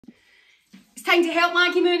It's time to help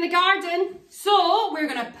Maggie moo in the garden. So we're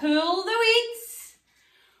going to pull the weeds.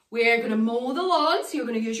 We're going to mow the lawn. So you're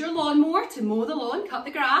going to use your lawnmower to mow the lawn, cut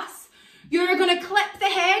the grass. You're going to clip the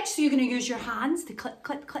hedge. So you're going to use your hands to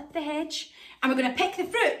clip the hedge. And we're going to pick the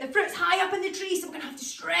fruit. The fruit's high up in the tree, so we're going to have to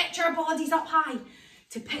stretch our bodies up high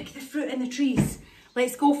to pick the fruit in the trees.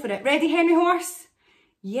 Let's go for it. Ready, Henry Horse?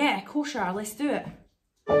 Yeah, kosher. Let's do it.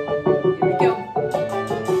 Here we go.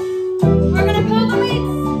 We're going to pull the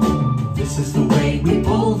weeds. This is the way we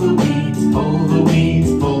pull the weeds, pull the weeds,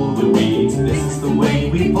 pull the weeds. This is the way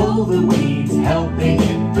we pull the weeds, helping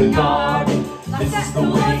in the garden. This is the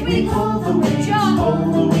way we pull the weeds,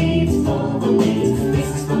 pull the weeds, pull the weeds.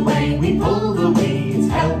 This is the way we pull the weeds,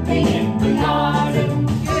 helping in the garden.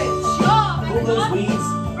 Good job. Pull those weeds.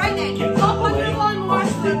 Right then, Get hop on away. your lawnmower,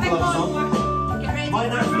 Nice big big gloves lawnmower. Get ready. Mine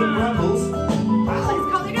have the brambles.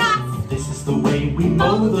 Let's cut the grass. This is the way we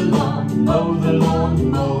mow the lawn, mow the lawn,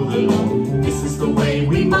 mow the lawn. This is the way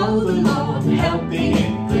we mow the lawn, helping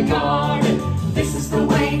in the garden. This is the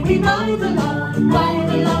way we mow the lawn, mow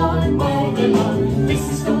the lawn, mow the lawn. This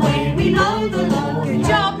is the way we mow the lawn. Good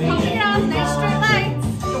job, cut the grass, next straight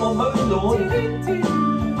lines. Come on, mow the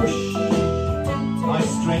lawn. Push. Nice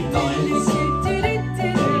straight lines.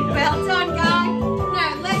 Well done, guy.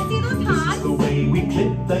 Now, let's see those This is hands. the way we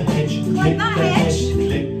clip the hedge, Clip the hedge.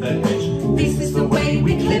 clip the hedge. This is the way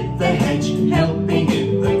we clip the hedge, helping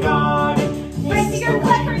in the garden. Where's your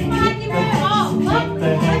clippers, Maggie moo? Oh, look, Clip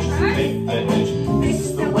the hedge, clip the hedge. This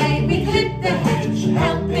is the way we clip the hedge,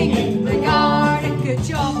 helping in the garden. Good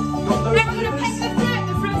job. Now we're going to pick the fruit.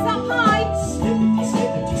 The fruit's up high. Snippety,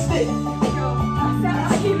 snippety, snip. Here we go. That's it,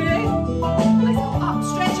 Maggie moo. Let's go up,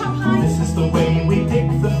 stretch up high. This is the way we pick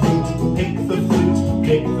the fruit, pick the fruit,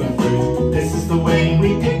 pick the fruit. This is the way we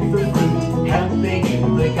pick the fruit, helping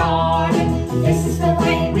in the garden. This is the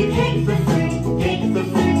way we pick the fruit, pick the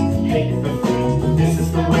fruit, pick the fruit. This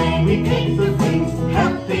is the way we pick the fruit,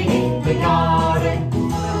 helping in the garden.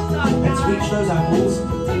 Well done, Let's guy. reach those apples.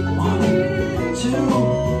 1, 2.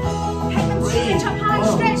 Pick them, stretch up high,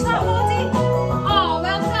 Well, stretch that body. Oh,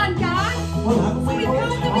 well done, guy. well, haven't we We worked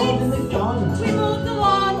pulled the hard in weeds. the garden? We mowed the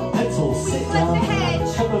lawn. Let's all We sit clipped down. the